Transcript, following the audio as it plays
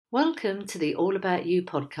Welcome to the All About You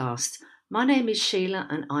podcast. My name is Sheila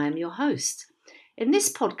and I am your host. In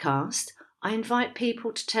this podcast, I invite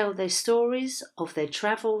people to tell their stories of their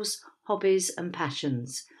travels, hobbies, and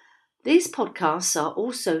passions. These podcasts are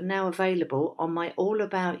also now available on my All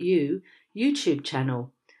About You YouTube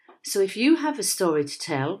channel. So if you have a story to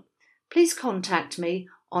tell, please contact me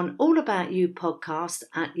on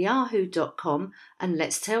allaboutyoupodcast@yahoo.com and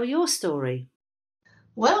let's tell your story.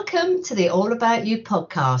 Welcome to the All About You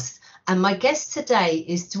podcast, and my guest today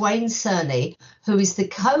is Dwayne Cerny, who is the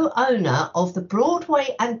co-owner of the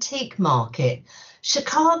Broadway Antique Market,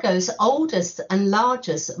 Chicago's oldest and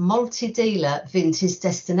largest multi-dealer vintage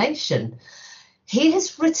destination. He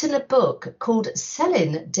has written a book called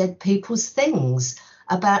Selling Dead People's Things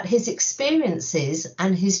about his experiences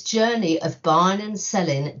and his journey of buying and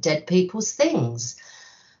selling dead people's things.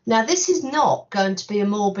 Now, this is not going to be a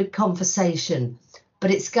morbid conversation, but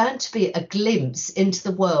it's going to be a glimpse into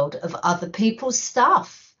the world of other people's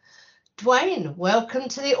stuff. Dwayne, welcome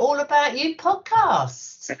to the All About You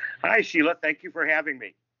podcast. Hi, Sheila. Thank you for having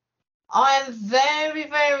me. I am very,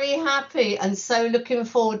 very happy and so looking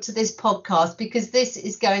forward to this podcast because this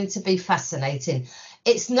is going to be fascinating.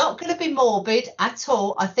 It's not going to be morbid at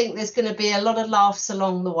all. I think there's going to be a lot of laughs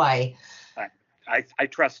along the way. I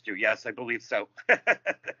trust you. Yes, I believe so.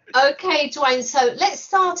 Okay, Dwayne, so let's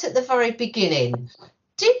start at the very beginning.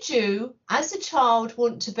 Did you, as a child,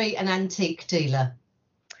 want to be an antique dealer?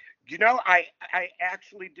 You know, I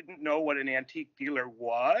actually didn't know what an antique dealer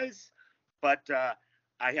was, but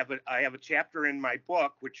I have a chapter in my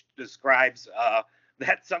book which describes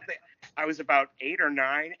that something. I was about 8 or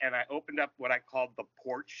 9, and I opened up what I called the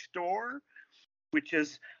porch store, which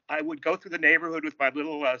is I would go through the neighborhood with my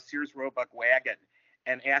little Sears Roebuck wagon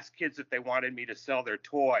and ask kids if they wanted me to sell their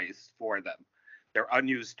toys for them, their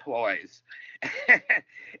unused toys,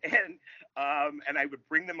 and I would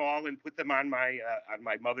bring them all and put them on my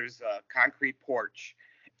mother's concrete porch.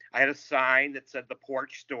 I had a sign that said the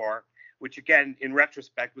porch store, which again, in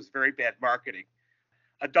retrospect, was very bad marketing.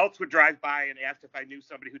 Adults would drive by and ask if I knew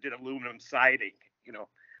somebody who did aluminum siding.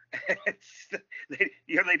 They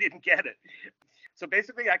didn't get it. So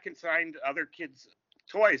basically, I consigned other kids'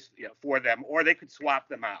 toys for them, or they could swap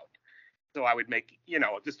them out. So I would make,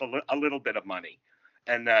 just a little bit of money.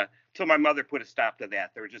 And till my mother put a stop to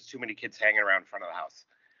that. There were just too many kids hanging around in front of the house.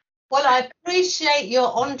 Well, I appreciate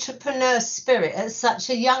your entrepreneur spirit at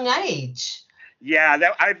such a young age. Yeah,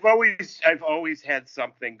 I've always had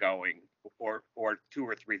something going, or 2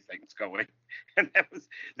 or 3 things going, and that was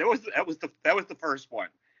the first one.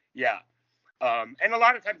 Yeah. And a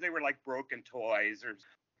lot of times they were like broken toys or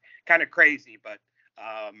kind of crazy, but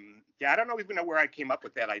I don't even know where I came up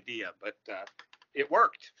with that idea, but it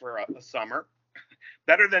worked for a summer.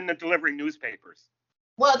 Better than delivering newspapers.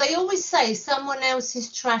 Well, they always say someone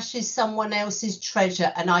else's trash is someone else's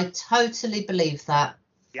treasure, and I totally believe that.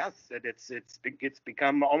 Yes, it's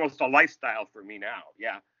become almost a lifestyle for me now.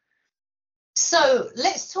 Yeah. So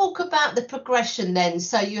let's talk about the progression then.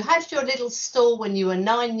 So you had your little store when you were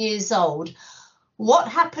 9 years old. What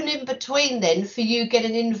happened in between then for you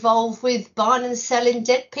getting involved with buying and selling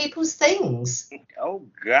dead people's things? Oh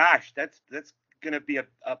gosh, that's going to be a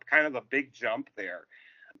kind of a big jump there.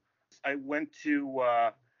 I went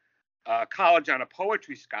to college on a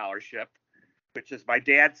poetry scholarship, which is my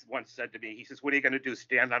dad once said to me. He says, "What are you going to do?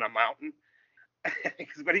 Stand on a mountain?"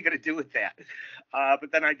 Because what are you going to do with that?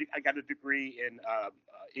 But then I got a degree in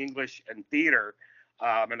English and theater,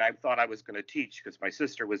 and I thought I was going to teach because my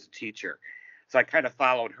sister was a teacher. So I kind of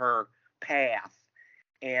followed her path.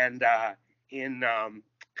 And in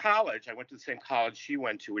college, I went to the same college she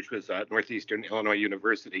went to, which was Northeastern Illinois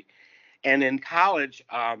University. And in college,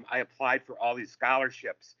 I applied for all these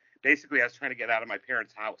scholarships. Basically, I was trying to get out of my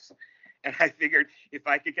parents' house. And I figured if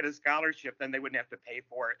I could get a scholarship, then they wouldn't have to pay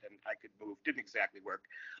for it and I could move. Didn't exactly work.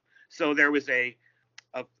 So there was a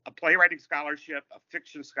playwriting scholarship, a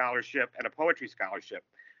fiction scholarship, and a poetry scholarship.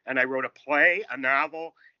 And I wrote a play, a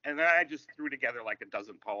novel, and then I just threw together like a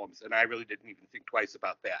dozen poems. And I really didn't even think twice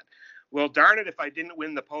about that. Well, darn it, if I didn't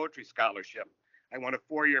win the poetry scholarship. I won a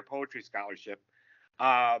 4-year poetry scholarship.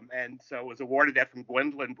 And so was awarded that from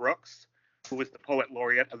Gwendolyn Brooks, who was the poet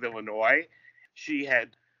laureate of Illinois. She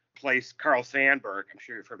had placed Carl Sandburg. I'm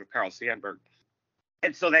sure you've heard of Carl Sandburg.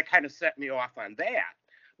 And so that kind of set me off on that,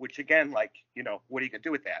 which again, what are you going to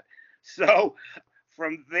do with that? So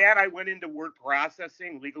from that, I went into word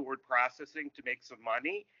processing, legal word processing to make some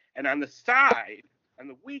money. And on the side, on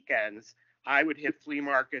the weekends, I would hit flea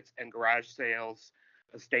markets and garage sales,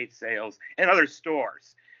 estate sales, and other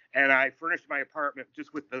stores. And I furnished my apartment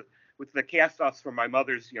just with the cast-offs from my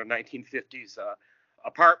mother's, 1950s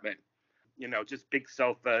apartment. just big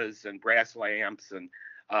sofas and brass lamps and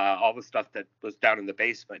all the stuff that was down in the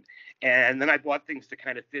basement. And then I bought things to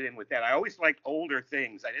kind of fit in with that. I always liked older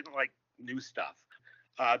things. I didn't like new stuff.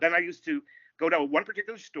 Then I used to go to one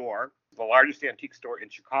particular store, the largest antique store in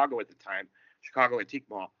Chicago at the time, Chicago Antique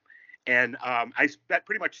Mall. And I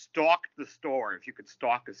pretty much stalked the store, if you could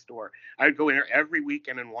stalk a store. I would go in there every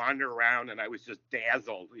weekend and wander around, and I was just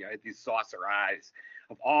dazzled. I had these saucer eyes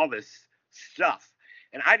of all this stuff.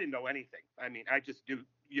 And I didn't know anything. I mean, I just knew,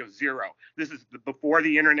 zero. This is before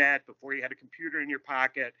the internet, before you had a computer in your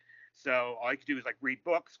pocket. So all I could do was like read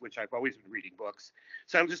books, which I've always been reading books.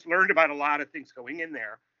 So I just learned about a lot of things going in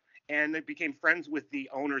there. And I became friends with the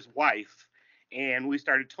owner's wife. And we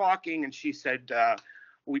started talking, and she said,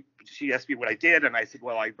 she asked me what I did, and I said,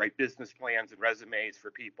 well, I write business plans and resumes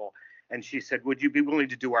for people. And she said, would you be willing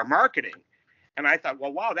to do our marketing? And I thought,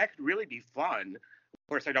 well, wow, that could really be fun. Of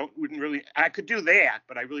course, I could do that,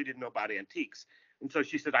 but I really didn't know about antiques. And so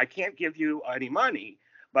she said, I can't give you any money,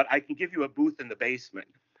 but I can give you a booth in the basement.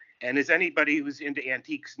 And as anybody who's into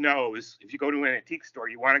antiques knows, if you go to an antique store,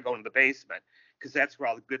 you want to go in the basement because that's where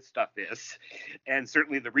all the good stuff is, and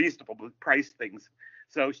certainly the reasonable price things.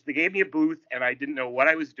 So they gave me a booth, and I didn't know what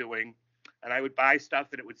I was doing. And I would buy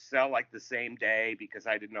stuff that it would sell like the same day because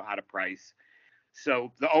I didn't know how to price.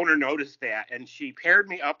 So the owner noticed that, and she paired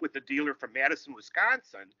me up with a dealer from Madison,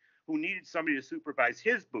 Wisconsin, who needed somebody to supervise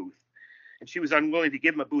his booth. And she was unwilling to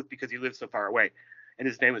give him a booth because he lived so far away. And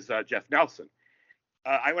his name was Jeff Nelson.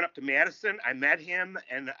 I went up to Madison. I met him,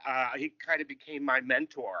 and he kind of became my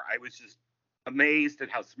mentor. I was just amazed at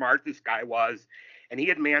how smart this guy was. And he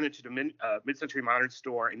had managed a mid-century modern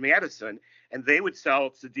store in Madison, and they would sell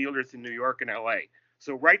to dealers in New York and LA.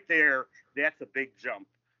 So right there, that's a big jump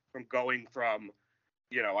from going from,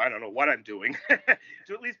 I don't know what I'm doing,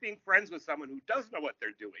 to at least being friends with someone who does know what they're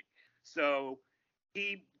doing. So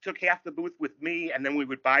he took half the booth with me, and then we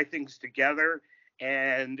would buy things together,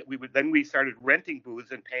 and we started renting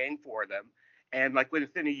booths and paying for them. And like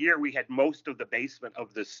within a year, we had most of the basement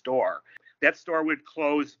of the store. That store would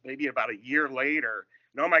close maybe about a year later.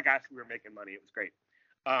 And oh my gosh, we were making money. It was great.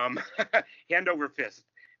 Hand over fist.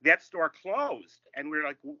 That store closed, and we were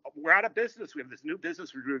like, we're out of business. We have this new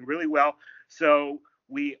business. We're doing really well. So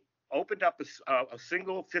we opened up a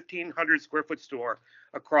single 1,500 square foot store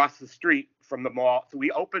across the street from the mall. So we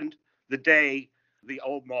opened the day the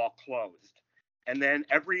old mall closed. And then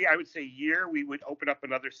every, I would say, year, we would open up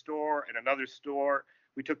another store and another store.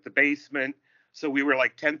 We took the basement. So we were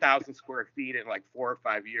like 10,000 square feet in like 4 or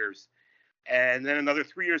 5 years. And then another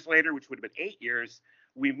 3 years later, which would have been 8 years,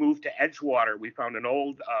 we moved to Edgewater. We found an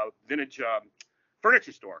old vintage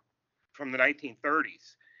furniture store from the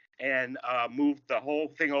 1930s and moved the whole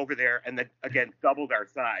thing over there, and then again doubled our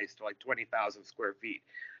size to like 20,000 square feet.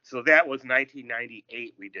 So that was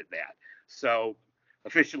 1998 we did that. So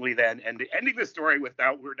officially then, and ending the story with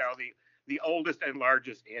now, we're now the oldest and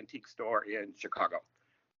largest antique store in Chicago.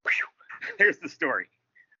 There's the story.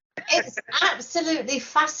 It's absolutely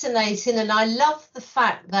fascinating, and I love the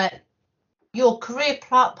fact that your career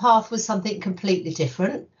path was something completely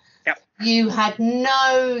different. Yep. You had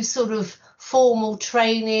no sort of formal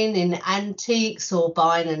training in antiques or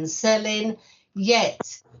buying and selling,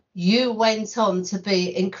 yet you went on to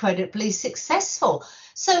be incredibly successful.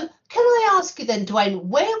 So can I ask you then, Dwayne,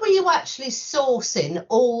 where were you actually sourcing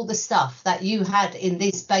all the stuff that you had in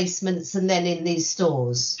these basements and then in these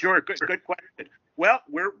stores? Sure, good question. Well,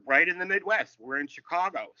 we're right in the Midwest. We're in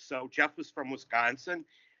Chicago. So Jeff was from Wisconsin,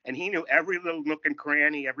 and he knew every little nook and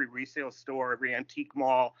cranny, every resale store, every antique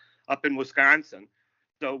mall up in Wisconsin.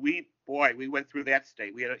 So we went through that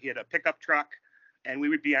state. He had a pickup truck, and we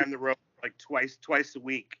would be on the road like twice a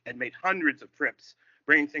week and made hundreds of trips,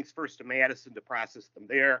 bringing things first to Madison to process them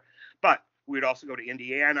there. But we would also go to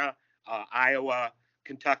Indiana, Iowa,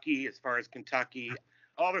 Kentucky, as far as Kentucky,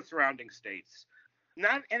 all the surrounding states.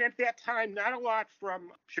 And at that time, not a lot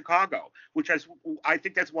from Chicago, which I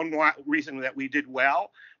think that's one reason that we did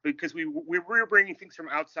well, because we were bringing things from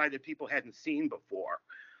outside that people hadn't seen before.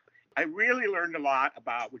 I really learned a lot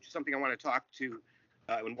about, which is something I want to talk to,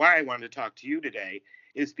 and why I wanted to talk to you today,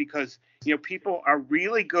 is because people are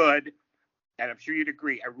really good, and I'm sure you'd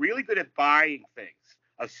agree, are really good at buying things.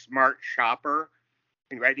 A smart shopper,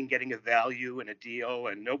 right, and getting a value and a deal,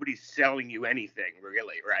 and nobody's selling you anything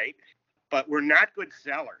really, right? But we're not good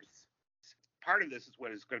sellers. Part of this is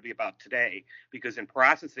what it's going to be about today, because in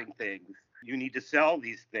processing things, you need to sell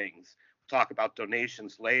these things. We'll talk about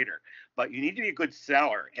donations later, but you need to be a good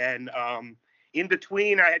seller. And in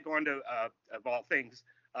between, I had gone to, of all things,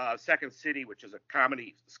 Second City, which is a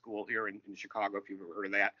comedy school here in Chicago, if you've ever heard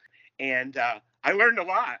of that. And I learned a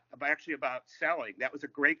lot about selling. That was a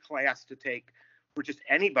great class to take for just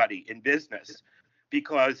anybody in business,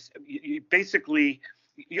 because you basically,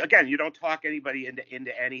 again, you don't talk anybody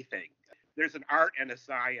into anything. There's an art and a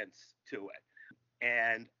science to it.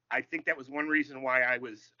 And I think that was one reason why I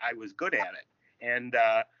was good at it. And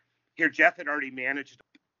here, Jeff had already managed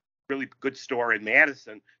a really good store in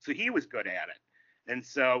Madison, so he was good at it. And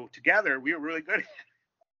so together, we were really good at it.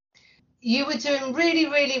 You were doing really,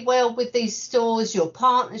 really well with these stores. Your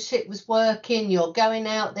partnership was working. You're going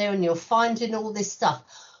out there and you're finding all this stuff.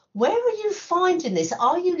 Where are you finding this?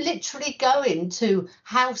 Are you literally going to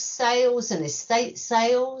house sales and estate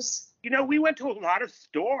sales? We went to a lot of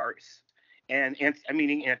stores and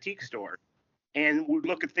meaning antique stores, and would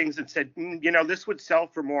look at things and said, this would sell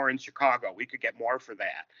for more in Chicago. We could get more for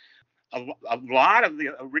that. A lot of the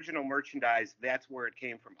original merchandise, that's where it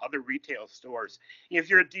came from, other retail stores. If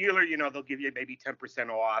you're a dealer, they'll give you maybe 10%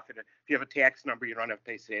 off. And if you have a tax number, you don't have to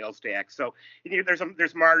pay sales tax. So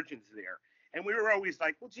there's margins there. And we were always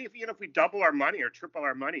like, well, gee, if we double our money or triple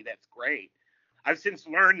our money, that's great. I've since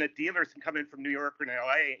learned that dealers can come in from New York and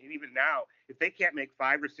LA, and even now, if they can't make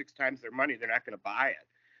 5 or 6 times their money, they're not going to buy it.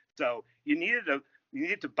 So you needed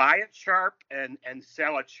to buy it sharp and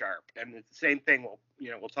sell it sharp. And it's the same thing.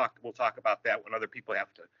 We'll talk about that when other people have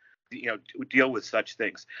to, deal with such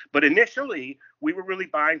things. But initially, we were really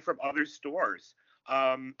buying from other stores.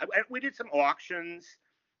 We did some auctions.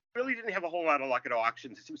 Really didn't have a whole lot of luck at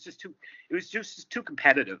auctions. It was just too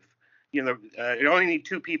competitive. You only need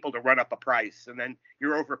 2 people to run up a price, and then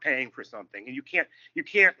you're overpaying for something, and you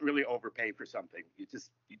can't really overpay for something.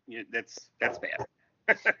 That's bad.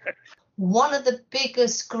 One of the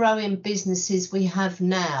biggest growing businesses we have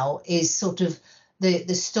now is sort of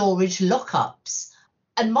the storage lockups.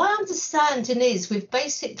 And my understanding is we've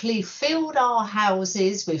basically filled our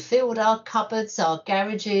houses, we've filled our cupboards, our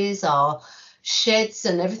garages, our sheds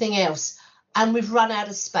and everything else, and we've run out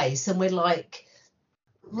of space. And we're like,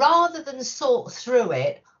 rather than sort through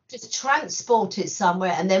it, just transport it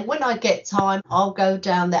somewhere. And then when I get time, I'll go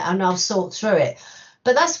down there and I'll sort through it.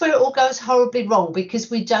 But that's where it all goes horribly wrong, because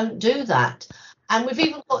we don't do that. And we've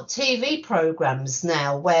even got TV programs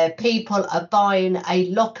now where people are buying a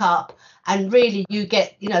lockup, and really you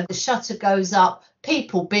get, the shutter goes up,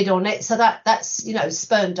 people bid on it. So that's,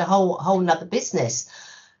 spurned a whole nother business.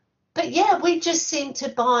 But yeah, we just seem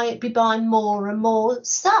to be buying more and more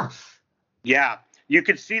stuff. Yeah, you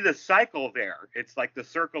could see the cycle there. It's like the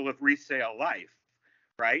circle of resale life,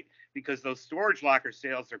 right? Because those storage locker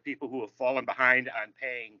sales are people who have fallen behind on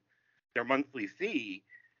paying their monthly fee,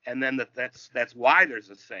 and then that's why there's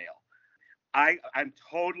a sale. I'm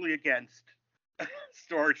totally against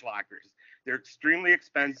storage lockers. They're extremely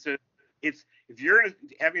expensive. If you're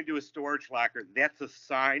having to do a storage locker, that's a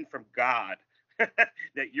sign from God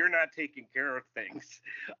that you're not taking care of things.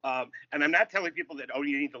 And I'm not telling people that,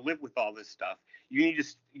 you need to live with all this stuff. You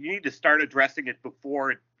need to start addressing it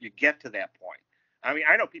before you get to that point. I mean,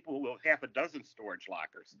 I know people who have half a dozen storage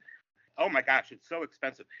lockers. Oh my gosh, it's so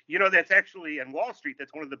expensive. That's actually in Wall Street,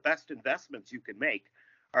 that's one of the best investments you can make,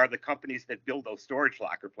 are the companies that build those storage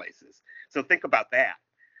locker places. So think about that,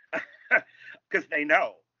 because they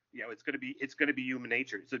know, it's going to be human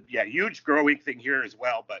nature. It's a huge growing thing here as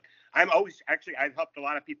well. But I've helped a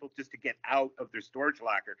lot of people just to get out of their storage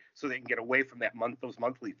locker so they can get away from those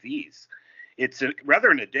monthly fees. It's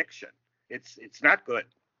rather an addiction. It's not good.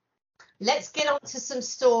 Let's get on to some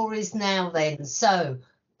stories now then. So,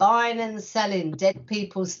 buying and selling dead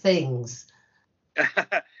people's things.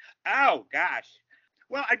 Oh, gosh.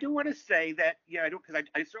 Well, I do want to say that, because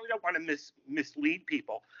I certainly don't want to mislead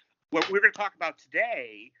people. What we're going to talk about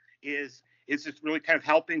today is just really kind of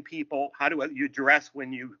helping people. How do you address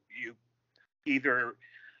when you either,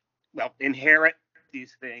 inherit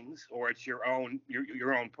these things, or it's your own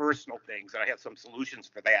personal things. And I have some solutions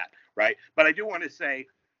for that, right? But I do want to say,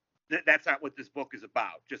 that's not what this book is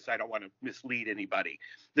about. Just, I don't want to mislead anybody.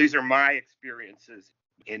 These are my experiences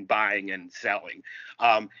in buying and selling.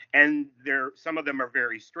 And some of them are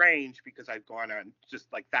very strange, because I've gone on just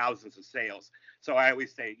like thousands of sales. So I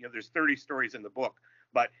always say, there's 30 stories in the book,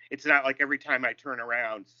 but it's not like every time I turn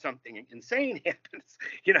around, something insane happens.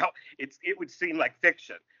 It would seem like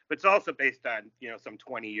fiction, but it's also based on, some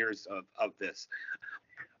 20 years of this.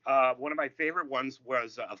 One of my favorite ones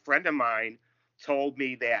was a friend of mine told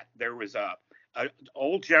me that there was an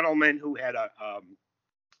old gentleman who had a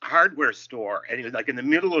hardware store, and he was like in the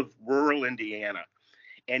middle of rural Indiana,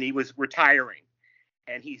 and he was retiring.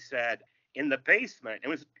 And he said, in the basement, it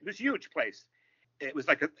was a huge place. It was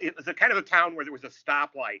a kind of a town where there was a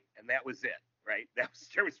stoplight, and that was it. right? That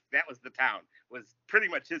was the town, was pretty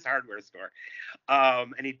much his hardware store.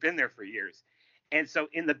 And he'd been there for years. And so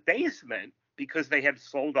in the basement, because they had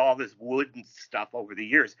sold all this wood and stuff over the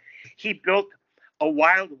years, he built a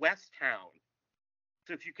Wild West town.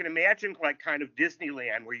 So if you can imagine like kind of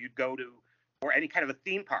Disneyland where you'd go to, or any kind of a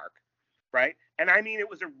theme park, right? And I mean, it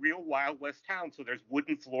was a real Wild West town. So there's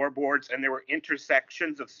wooden floorboards and there were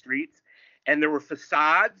intersections of streets and there were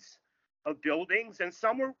facades of buildings and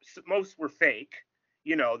most were fake.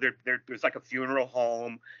 You know, there's like a funeral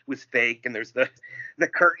home was fake and there's the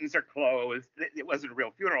curtains are closed. It wasn't a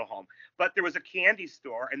real funeral home, but there was a candy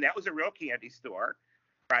store and that was a real candy store,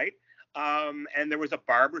 right? And there was a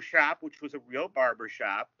barber shop, which was a real barber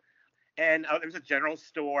shop. And there was a general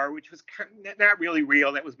store, which was not really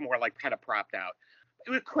real. That was more like kind of propped out. It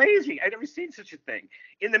was crazy. I'd never seen such a thing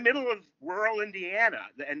in the middle of rural Indiana.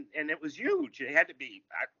 And it was huge. It had to be,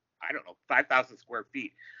 I don't know, 5,000 square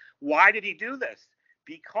feet. Why did he do this?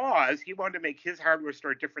 Because he wanted to make his hardware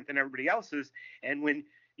store different than everybody else's. And when,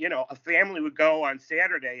 you know, a family would go on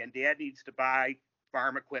Saturday and dad needs to buy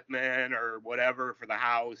farm equipment or whatever for the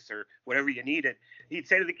house or whatever you needed, he'd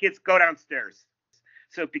say to the kids, go downstairs.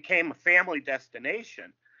 So it became a family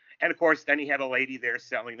destination. And of course, then he had a lady there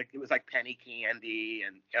selling, it was like penny candy.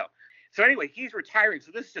 And, you know. So anyway, he's retiring.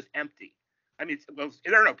 So this is just empty. I mean,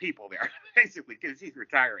 there are no people there, basically, because he's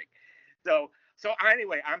retiring. So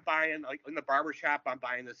anyway, I'm buying, like in the barber shop, I'm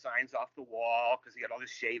buying the signs off the wall because he had all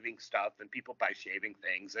this shaving stuff and people buy shaving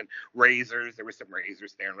things and razors. There were some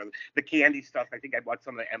razors there. The candy stuff, I think I bought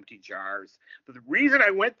some of the empty jars. But the reason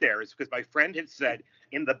I went there is because my friend had said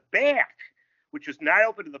in the back, which was not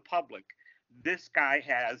open to the public, this guy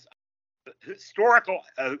has historical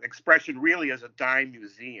expression really as a dime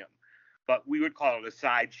museum, but we would call it a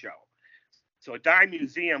sideshow. So a dime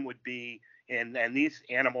museum would be, and these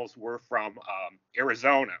animals were from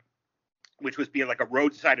Arizona, which would be like a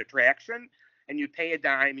roadside attraction, and you pay a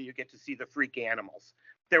dime and you get to see the freak animals.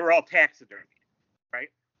 They were all taxidermied, right?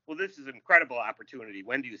 Well, this is an incredible opportunity.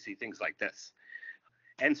 When do you see things like this?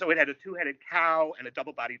 And so it had a two-headed cow and a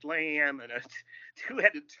double-bodied lamb and a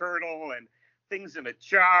two-headed turtle and things in a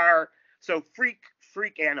jar. So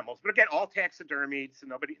freak animals. But again, all taxidermied, so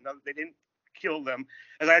they didn't kill them.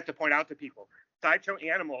 As I like to point out to people, sideshow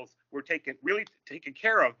animals were really taken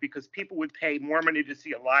care of because people would pay more money to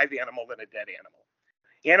see a live animal than a dead animal.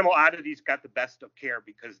 Animal oddities got the best of care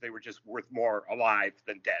because they were just worth more alive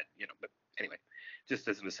than dead, you know. But anyway, just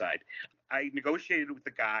as an aside, I negotiated with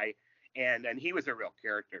the guy, and he was a real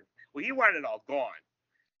character. Well, he wanted it all gone.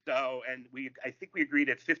 So, and I think we agreed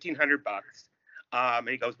at $1,500. And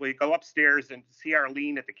he goes, well, you go upstairs and see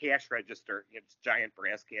Arlene at the cash register. It's a giant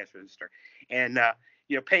brass cash register, and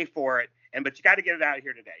pay for it. But you got to get it out of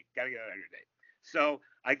here today. So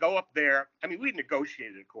I go up there. I mean, we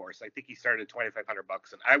negotiated, of course. I think he started at $2,500,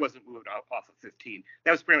 and I wasn't moved off of 15.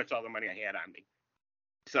 That was pretty much all the money I had on me.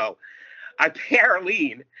 So I pay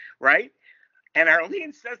Arlene, right? And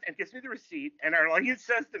Arlene says, and gives me the receipt. And Arlene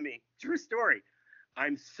says to me, true story,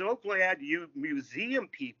 I'm so glad you museum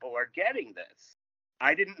people are getting this.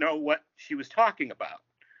 I didn't know what she was talking about,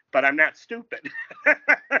 but I'm not stupid.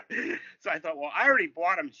 So I thought, well, I already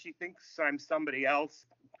bought them. She thinks I'm somebody else.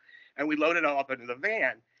 And we loaded it all up into the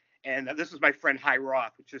van. And this was my friend Hy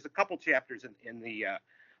Roth, which is a couple chapters in the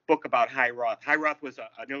book about Hy Roth. Hy Roth was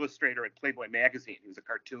an illustrator at Playboy magazine. He was a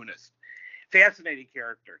cartoonist. Fascinating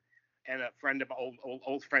character. And a friend of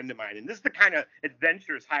old friend of mine. And this is the kind of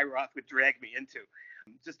adventures Hy Roth would drag me into.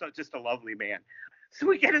 Just a lovely man. So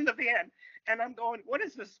we get in the van, and I'm going, what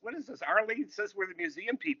is this? What is this? Arlene says we're the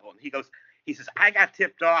museum people. And he says, I got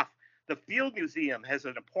tipped off. The Field Museum has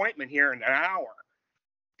an appointment here in an hour.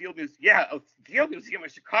 Field Museum in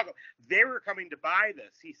Chicago. They were coming to buy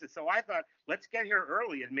this. He says, so I thought, let's get here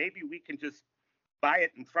early, and maybe we can just buy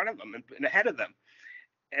it in front of them and ahead of them.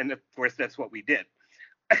 And of course, that's what we did.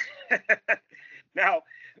 Now,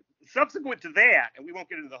 subsequent to that, and we won't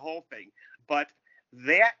get into the whole thing, but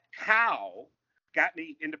that cow got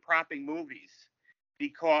me into propping movies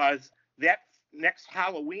because that next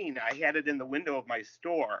Halloween, I had it in the window of my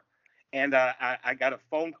store, and I got a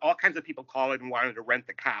phone. All kinds of people called and wanted to rent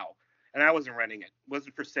the cow, and I wasn't renting it. It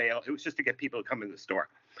wasn't for sale. It was just to get people to come in the store.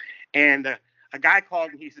 And a guy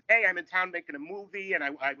called and he said, hey, I'm in town making a movie, and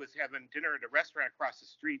I was having dinner at a restaurant across the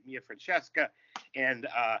street, Mia Francesca, and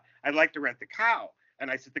I'd like to rent the cow.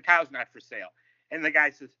 And I said, the cow's not for sale. And the guy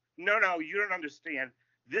says, no, you don't understand.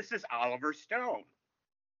 This is Oliver Stone,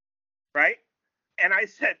 right? And I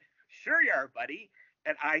said, sure you are, buddy.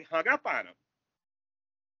 And I hung up on him.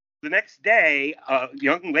 The next day, a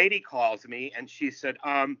young lady calls me, and she said,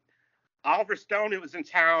 Oliver Stone, who was in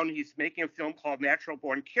town, he's making a film called Natural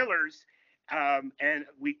Born Killers. And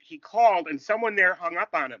he called, and someone there hung up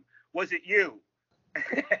on him. Was it you?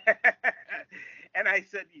 And I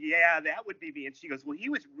said, yeah, that would be me. And she goes, well, he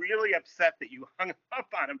was really upset that you hung up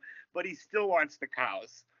on him, but he still wants the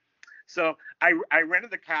cows. So I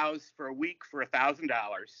rented the cows for a week for $1,000.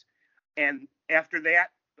 And after that,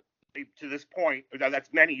 to this point, that's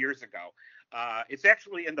many years ago, it's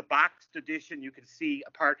actually in the boxed edition. You can see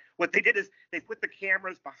a part. What they did is they put the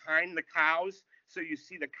cameras behind the cows, so you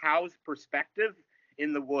see the cow's perspective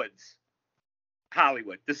in the woods.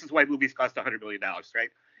 Hollywood. This is why movies cost $100 million, right?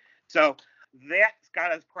 So that's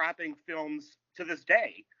got us cropping films to this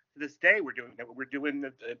day. To this day, we're doing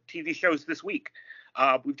the TV shows this week.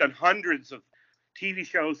 We've done hundreds of TV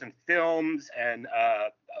shows and films and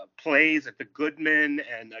plays at the Goodman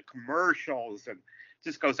and commercials, and it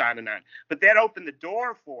just goes on and on. But that opened the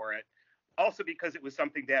door for it, also because it was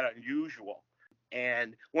something that unusual.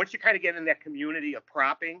 And once you kind of get in that community of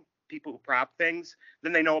propping, people who prop things,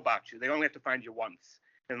 then they know about you. They only have to find you once,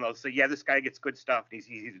 and they'll say, yeah, this guy gets good stuff and he's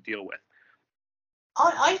easy to deal with.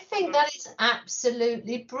 I think that is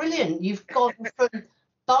absolutely brilliant. You've gone from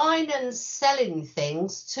buying and selling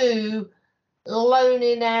things to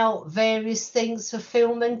loaning out various things for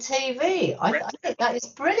film and TV. I think that is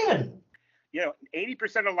brilliant.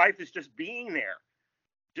 80% of life is just being there.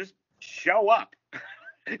 Just show up,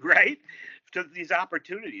 right? To these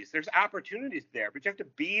opportunities. There's opportunities there, but you have to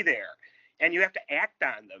be there and you have to act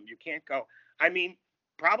on them. You can't go. I mean,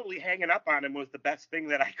 probably hanging up on him was the best thing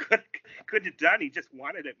that I could have done. He just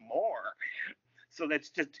wanted it more. So that's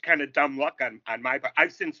just kind of dumb luck on my part.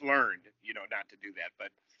 I've since learned, not to do that. But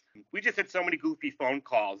we just had so many goofy phone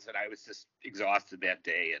calls that I was just exhausted that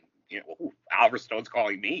day. And Oliver Stone's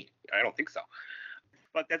calling me. I don't think so.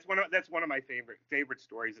 But that's one of my favorite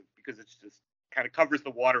stories, because it's just kind of covers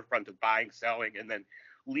the waterfront of buying, selling, and then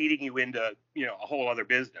leading you into a whole other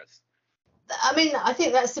business. I mean, I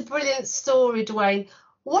think that's a brilliant story, Dwayne.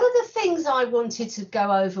 One of the things I wanted to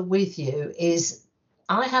go over with you is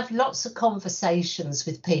I have lots of conversations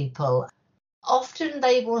with people. Often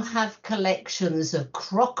they will have collections of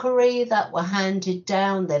crockery that were handed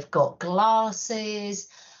down. They've got glasses,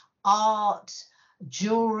 art,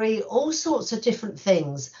 jewelry, all sorts of different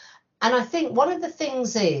things. And I think one of the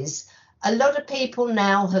things is a lot of people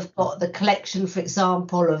now have got the collection, for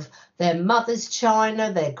example, of their mother's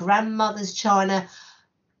china, their grandmother's china.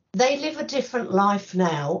 They live a different life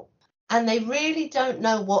now, and they really don't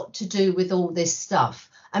know what to do with all this stuff.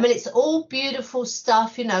 I mean, it's all beautiful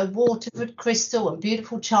stuff, Waterford crystal and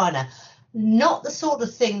beautiful china. Not the sort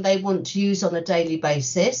of thing they want to use on a daily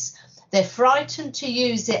basis. They're frightened to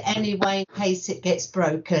use it anyway in case it gets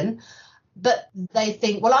broken. But they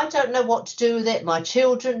think, well, I don't know what to do with it. My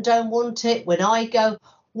children don't want it. When I go,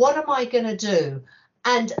 what am I going to do?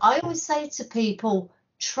 And I always say to people,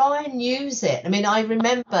 try and use it. I mean, I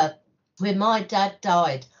remember when my dad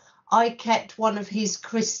died, I kept one of his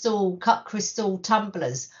cut crystal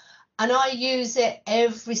tumblers, and I use it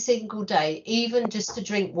every single day, even just to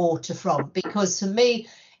drink water from, because for me,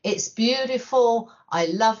 it's beautiful. I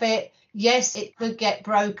love it. Yes, it could get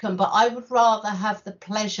broken, but I would rather have the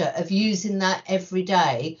pleasure of using that every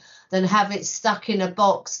day than have it stuck in a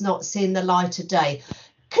box, not seeing the light of day.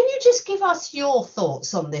 Can you just give us your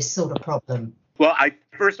thoughts on this sort of problem? Well,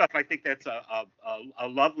 first off, I think that's a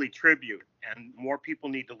lovely tribute, and more people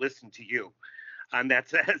need to listen to you. And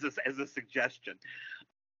that's as a suggestion.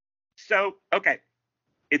 So, okay,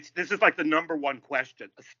 this is like the number one question,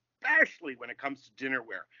 especially when it comes to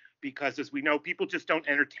dinnerware, because as we know, people just don't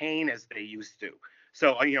entertain as they used to.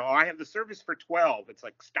 So, I have the service for 12. It's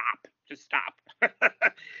like, just stop.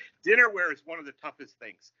 Dinnerware is one of the toughest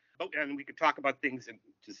things. And we could talk about things, and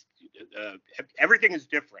just everything is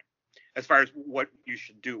different as far as what you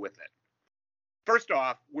should do with it. First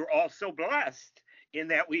off, we're all so blessed in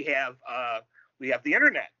that we have the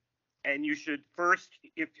internet, and you should first,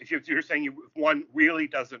 if you're saying if one really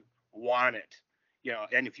doesn't want it,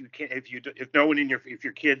 and if your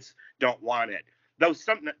kids don't want it,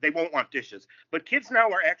 they won't want dishes. But kids now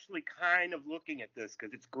are actually kind of looking at this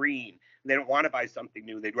because it's green. They don't want to buy something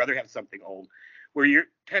new. They'd rather have something old. Where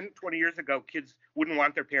 10, 20 years ago, kids wouldn't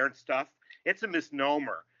want their parents' stuff. It's a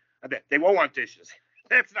misnomer. They won't want dishes.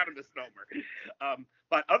 That's not a misnomer.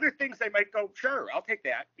 But other things, they might go, sure, I'll take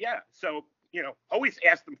that. Yeah. So, always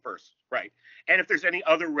ask them first, right? And if there's any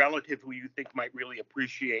other relative who you think might really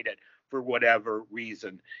appreciate it for whatever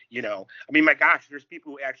reason, I mean, my gosh, there's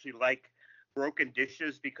people who actually like broken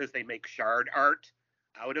dishes because they make shard art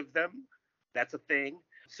out of them. That's a thing.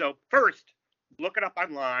 So first, look it up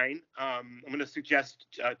online. I'm going to suggest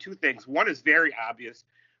two things. One is very obvious.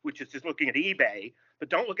 which is just looking at eBay, but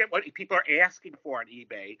don't look at what people are asking for on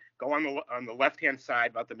eBay. Go on the left-hand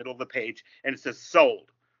side, about the middle of the page, and it says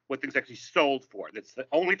sold. What things actually sold for. That's the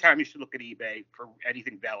only time you should look at eBay for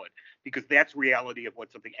anything valid, because that's reality of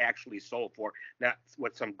what something actually sold for, not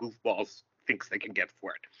what some goofballs thinks they can get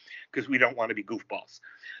for it, because we don't want to be goofballs.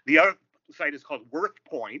 The other site is called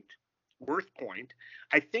WorthPoint. WorthPoint.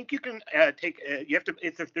 I think you can you have to.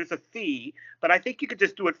 There's a fee, but I think you could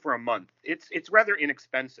just do it for a month. It's rather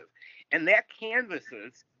inexpensive, and that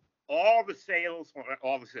canvases all the sales,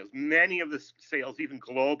 many of the sales, even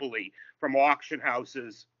globally, from auction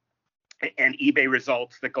houses and eBay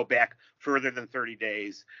results that go back further than 30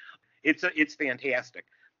 days. It's fantastic.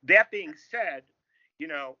 That being said,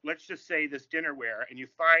 let's just say this dinnerware, and you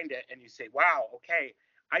find it and you say, wow, okay,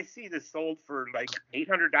 I see this sold for like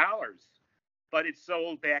 $800, but it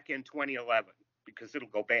sold back in 2011 because it'll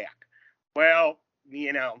go back. Well,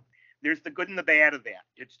 there's the good and the bad of that.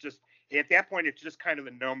 It's just, at that point, it's just kind of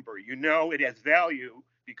a number. It has value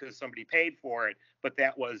because somebody paid for it, but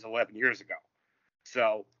that was 11 years ago.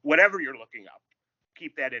 So whatever you're looking up,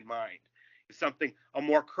 keep that in mind. If a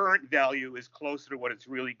more current value is closer to what it's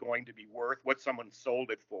really going to be worth, what someone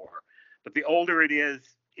sold it for. But the older it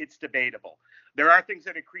is, it's debatable. There are things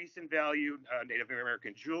that increase in value, Native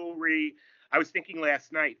American jewelry. I was thinking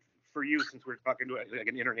last night, for you, since we're talking to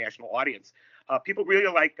an international audience, people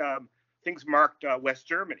really like things marked West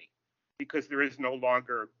Germany, because there is no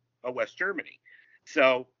longer a West Germany.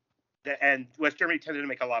 So, and West Germany tended to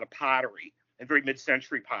make a lot of pottery, and very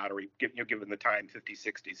mid-century pottery, given the time, 50s,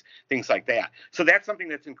 60s, things like that. So that's something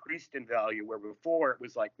that's increased in value, where before it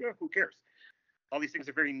was like, who cares? All these things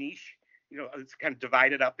are very niche. It's kind of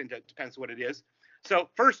divided up into, depends what it is. So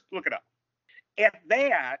first, look it up. At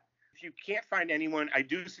that, if you can't find anyone, I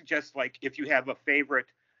do suggest, like, if you have a favorite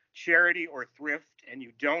charity or thrift and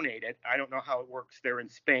you donate it. I don't know how it works there in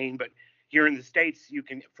Spain, but here in the States, you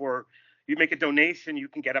make a donation, you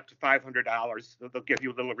can get up to $500. They'll give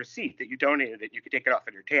you a little receipt that you donated it. You can take it off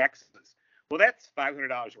on your taxes. Well, that's $500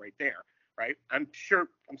 right there, right? I'm sure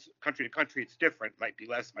from country to country it's different. Might be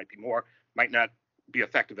less, might be more, might not be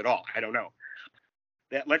effective at all. I don't know.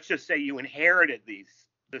 Let's just say you inherited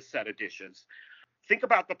this set of dishes. Think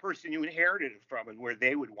about the person you inherited it from and where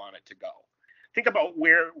they would want it to go. Think about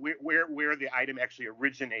where the item actually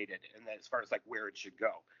originated, and as far as like where it should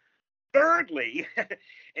go. Thirdly,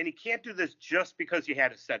 and you can't do this just because you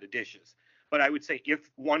had a set of dishes, but I would say if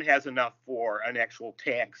one has enough for an actual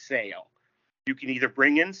tag sale, you can either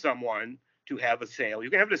bring in someone to have a sale. You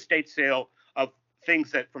can have an estate sale of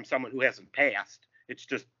things that from someone who hasn't passed. It's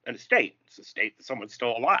just an estate. It's an estate that someone's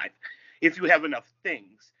still alive. If you have enough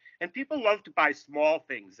things. And people love to buy small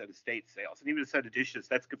things at estate sales. And even a set of dishes,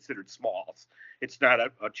 that's considered smalls. It's not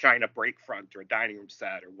a china break front or a dining room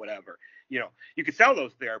set or whatever. You could sell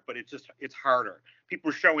those there, but it's harder.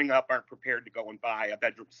 People showing up aren't prepared to go and buy a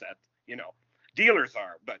bedroom set. Dealers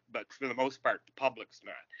are, but for the most part, the public's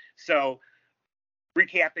not. So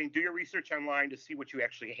recapping, do your research online to see what you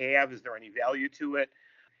actually have. Is there any value to it?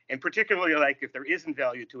 And particularly, like, if there isn't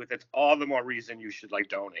value to it, that's all the more reason you should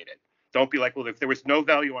donate it. Don't be like, well, if there was no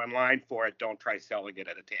value online for it, don't try selling it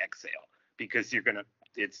at a tag sale, because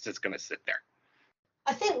it's just gonna sit there.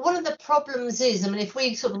 I think one of the problems is, if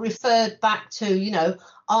we sort of referred back to,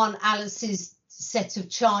 Aunt Alice's set of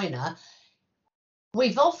china,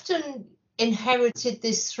 we've often inherited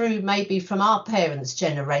this through maybe from our parents'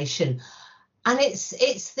 generation. And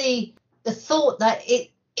it's the thought that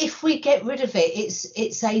if we get rid of it,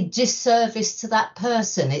 it's a disservice to that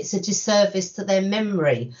person. It's a disservice to their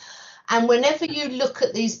memory. And whenever you look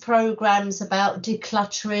at these programs about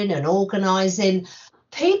decluttering and organising,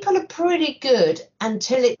 people are pretty good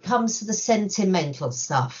until it comes to the sentimental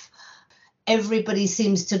stuff. Everybody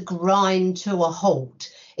seems to grind to a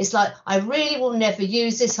halt. It's like, I really will never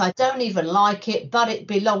use this. I don't even like it, but it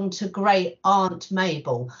belonged to great Aunt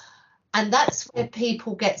Mabel. And that's where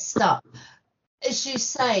people get stuck. As you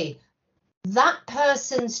say, that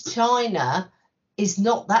person's china is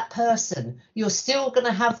not that person. You're still going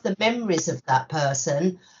to have the memories of that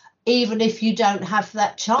person, even if you don't have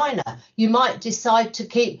that china. You might decide to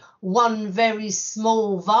keep one very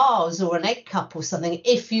small vase or an egg cup or something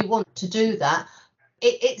if you want to do that.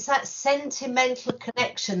 It's that sentimental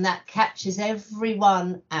connection that catches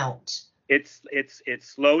everyone out. It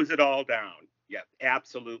slows it all down. Yeah,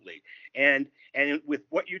 absolutely. And with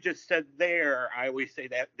what you just said there, I always say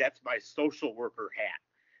that's my social worker hat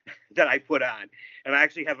that I put on. And I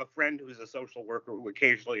actually have a friend who's a social worker who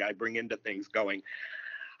occasionally I bring into things going,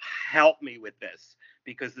 help me with this,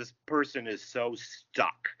 because this person is so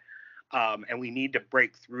stuck. And we need to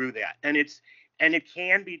break through that. And it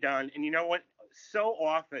can be done. And you know what? so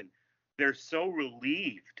often they're so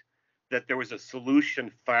relieved that there was a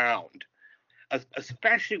solution found,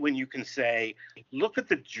 especially when you can say, look at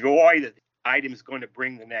the joy that the item is going to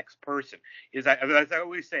bring the next person. As I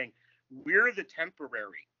always saying, we're the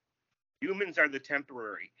temporary. Humans are the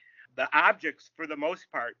temporary. The objects, for the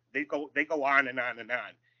most part, they go on and on and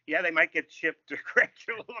on. Yeah, they might get chipped or cracked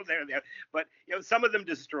a little there, but some of them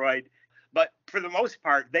destroyed. But for the most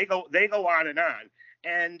part, they go on and on,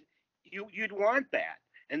 and you'd want that.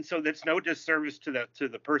 And so that's no disservice to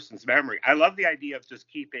the person's memory. I love the idea of just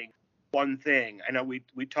keeping one thing. I know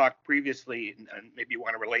we talked previously, and maybe you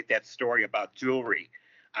want to relate that story about jewelry.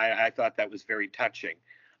 I thought that was very touching.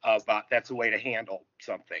 About that's a way to handle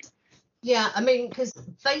something. Yeah, I mean, because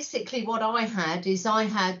basically what I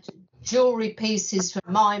had jewelry pieces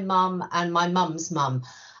from my mum and my mum's mum,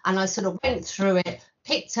 and I sort of went through it,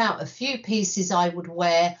 picked out a few pieces I would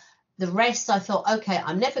wear. The rest I thought, okay,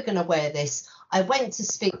 I'm never going to wear this. I went to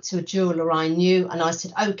speak to a jeweler I knew, and I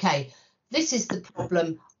said, okay, this is the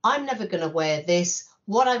problem. I'm never going to wear this.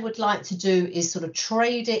 What I would like to do is sort of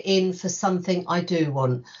trade it in for something I do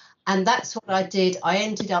want. And that's what I did. I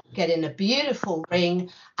ended up getting a beautiful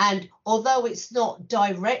ring. And although it's not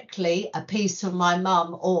directly a piece from my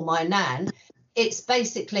mum or my nan, it's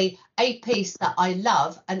basically a piece that I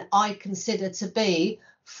love and I consider to be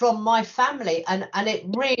from my family. And it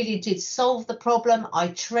really did solve the problem. I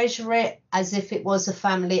treasure it as if it was a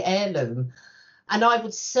family heirloom. And I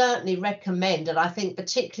would certainly recommend, and I think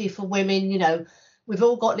particularly for women, we've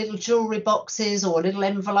all got little jewelry boxes or a little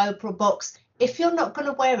envelope or a box. If you're not going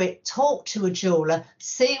to wear it, talk to a jeweler,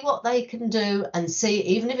 see what they can do and see,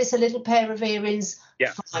 even if it's a little pair of earrings,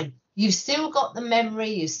 fine. You've still got the memory,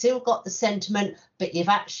 you've still got the sentiment, but you've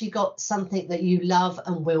actually got something that you love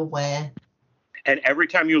and will wear. And every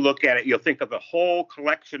time you look at it, you'll think of the whole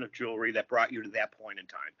collection of jewelry that brought you to that point in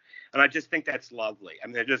time. And I just think that's lovely. I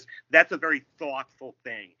mean, that's a very thoughtful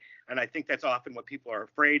thing. And I think that's often what people are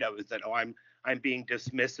afraid of, is that, I'm being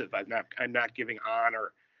dismissive. I'm not giving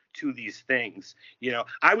honor to these things.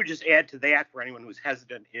 I would just add to that, for anyone who's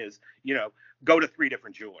hesitant, is, go to 3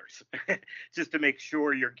 different jewelers just to make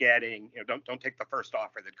sure you're getting, don't take the first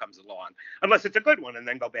offer that comes along, unless it's a good one, and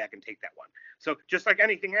then go back and take that one. So just like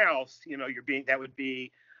anything else, that would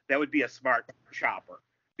be a smart shopper,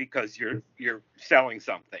 because you're selling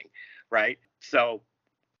something, right? So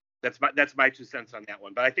that's my 2 cents on that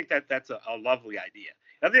one. But I think that's a lovely idea.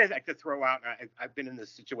 Another thing I could throw out, and I've been in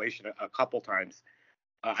this situation a couple times,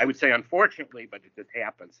 I would say unfortunately, but it just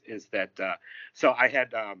happens, is that so I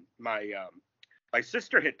had my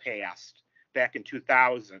sister had passed back in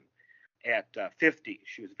 2000 at 50.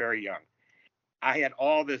 She was very young. I had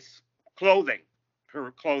all this clothing,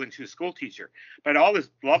 her clothing. She was a school teacher, but all this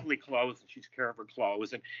lovely clothes, and she's care of her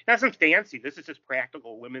clothes, and it wasn't fancy. This is just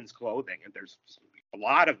practical women's clothing, and there's a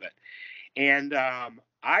lot of it. And I'm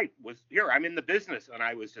in the business, and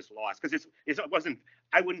I was just lost, because it wasn't,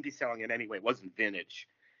 I wouldn't be selling it anyway. It wasn't vintage,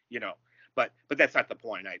 but that's not the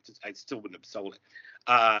point. I still wouldn't have sold it.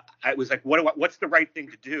 I was like, what's the right thing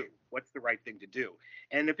to do? What's the right thing to do?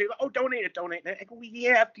 And the people, donate it. And I go, well,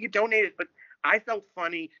 yeah, you donate it. But I felt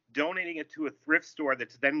funny donating it to a thrift store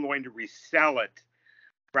that's then going to resell it,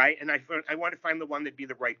 right? And I want to find the one that'd be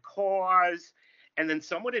the right cause. And then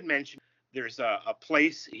someone had mentioned, there's a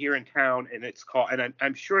place here in town, and it's called, and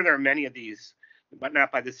I'm sure there are many of these, but not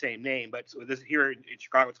by the same name, but this here in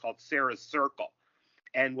Chicago, it's called Sarah's Circle.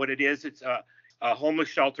 And what it is, it's a homeless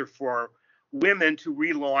shelter for women to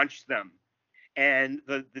relaunch them. And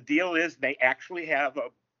the deal is, they actually have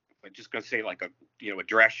I'm just going to say, like a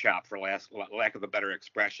dress shop, for lack of a better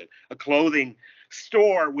expression, a clothing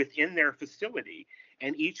store within their facility.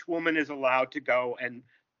 And each woman is allowed to go and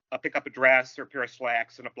pick up a dress or a pair of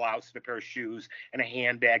slacks and a blouse and a pair of shoes and a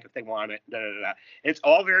handbag if they want it. And it's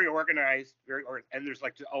all very organized, and there's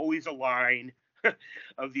always a line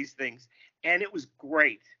of these things. And it was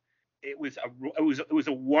great. It was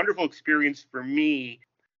a wonderful experience for me.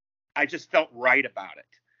 I just felt right about it.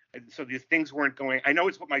 And so these things weren't going. I know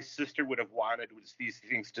it's what my sister would have wanted, was these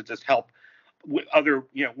things to just help other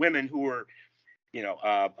women who were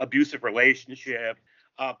abusive relationship.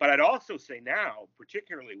 But I'd also say now,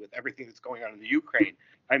 particularly with everything that's going on in the Ukraine,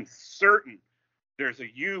 I'm certain there's a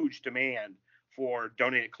huge demand for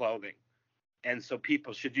donated clothing. And so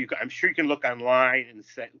people should I'm sure you can look online and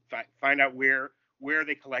find out where are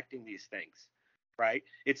they collecting these things, right?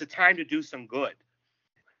 It's a time to do some good.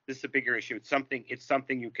 This is a bigger issue. It's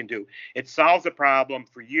something you can do. It solves a problem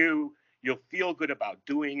for you. You'll feel good about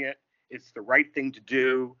doing it. It's the right thing to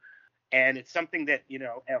do. And it's something that,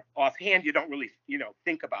 offhand, you don't really,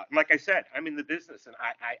 think about. And like I said, I'm in the business, and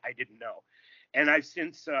I didn't know. And I've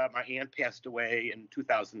since, my aunt passed away in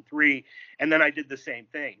 2003, and then I did the same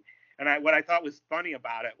thing. And what I thought was funny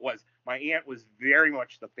about it was my aunt was very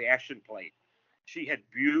much the fashion plate. She had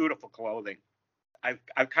beautiful clothing.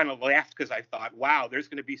 I've kind of laughed because I thought, wow, there's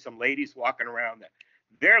going to be some ladies walking around that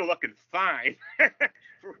they're looking fine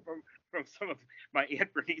from some of my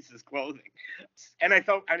Aunt Bernice's clothing. And I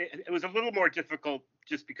felt it was a little more difficult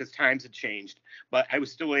just because times had changed, but I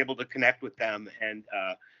was still able to connect with them. And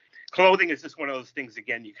clothing is just one of those things,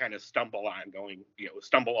 again, you kind of stumble on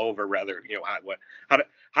stumble over rather, how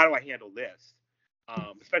do I handle this?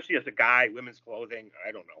 Especially as a guy, women's clothing,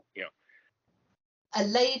 I don't know. A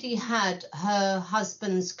lady had her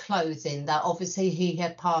husband's clothing that obviously he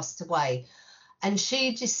had passed away, and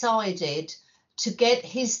she decided to get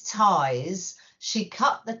his ties. She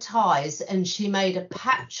cut the ties and she made a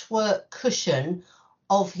patchwork cushion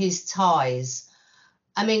of his ties.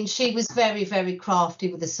 I mean, she was very, very crafty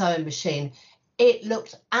with a sewing machine. It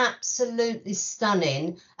looked absolutely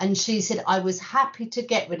stunning. And she said, I was happy to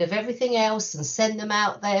get rid of everything else and send them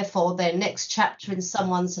out there for their next chapter in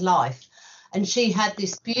someone's life. And she had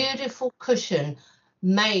this beautiful cushion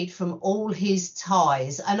made from all his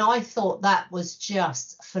ties. And I thought that was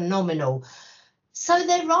just phenomenal. So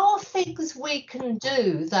there are things we can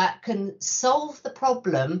do that can solve the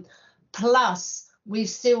problem. Plus, we've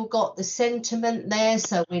still got the sentiment there.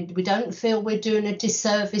 So we don't feel we're doing a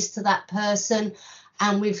disservice to that person.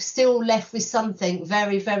 And we've still left with something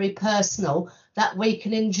very, very personal that we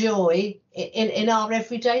can enjoy in our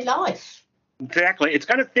everyday life. Exactly. It's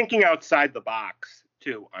kind of thinking outside the box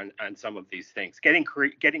too on some of these things, getting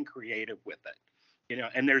creative with it,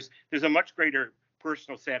 and there's a much greater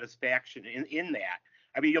personal satisfaction in that.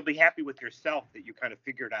 I mean, you'll be happy with yourself that you kind of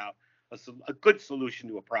figured out a good solution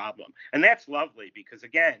to a problem. And that's lovely because,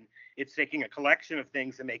 again, it's taking a collection of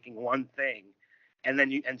things and making one thing. And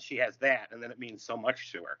then she has that. And then it means so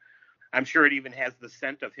much to her. I'm sure it even has the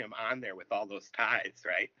scent of him on there with all those ties,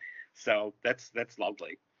 right? So that's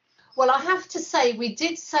lovely. Well, I have to say, we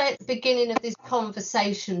did say at the beginning of this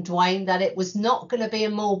conversation, Dwayne, that it was not going to be a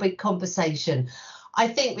morbid conversation. I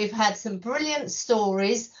think we've had some brilliant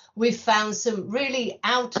stories. We've found some really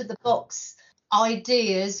out of the box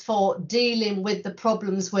ideas for dealing with the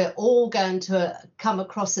problems we're all going to come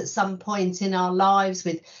across at some point in our lives,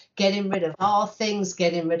 with getting rid of our things,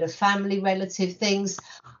 getting rid of family relative things.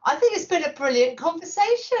 I think it's been a brilliant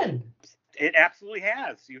conversation. It absolutely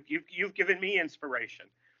has. You've given me inspiration.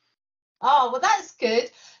 Oh, well, that's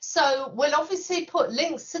good. So we'll obviously put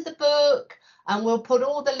links to the book, and we'll put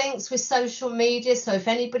all the links with social media. So if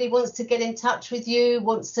anybody wants to get in touch with you,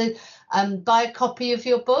 wants to buy a copy of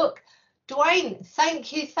your book, Dwayne,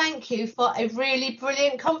 thank you for a really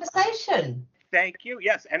brilliant conversation. Thank you.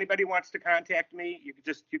 Yes, anybody wants to contact me, you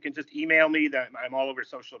can just email me. I'm all over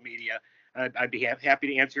social media. I'd be happy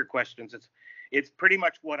to answer your questions. It's pretty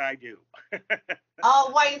much what I do.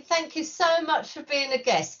 Oh, Wayne, thank you so much for being a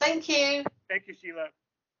guest. Thank you. Thank you, Sheila.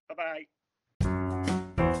 Bye-bye.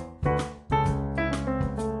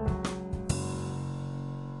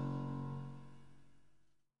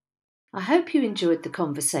 I hope you enjoyed the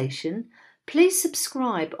conversation. Please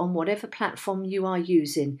subscribe on whatever platform you are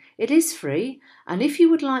using. It is free, and if you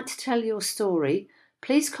would like to tell your story,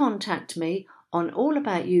 please contact me on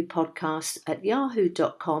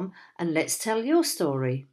allaboutyoupodcast@yahoo.com and let's tell your story.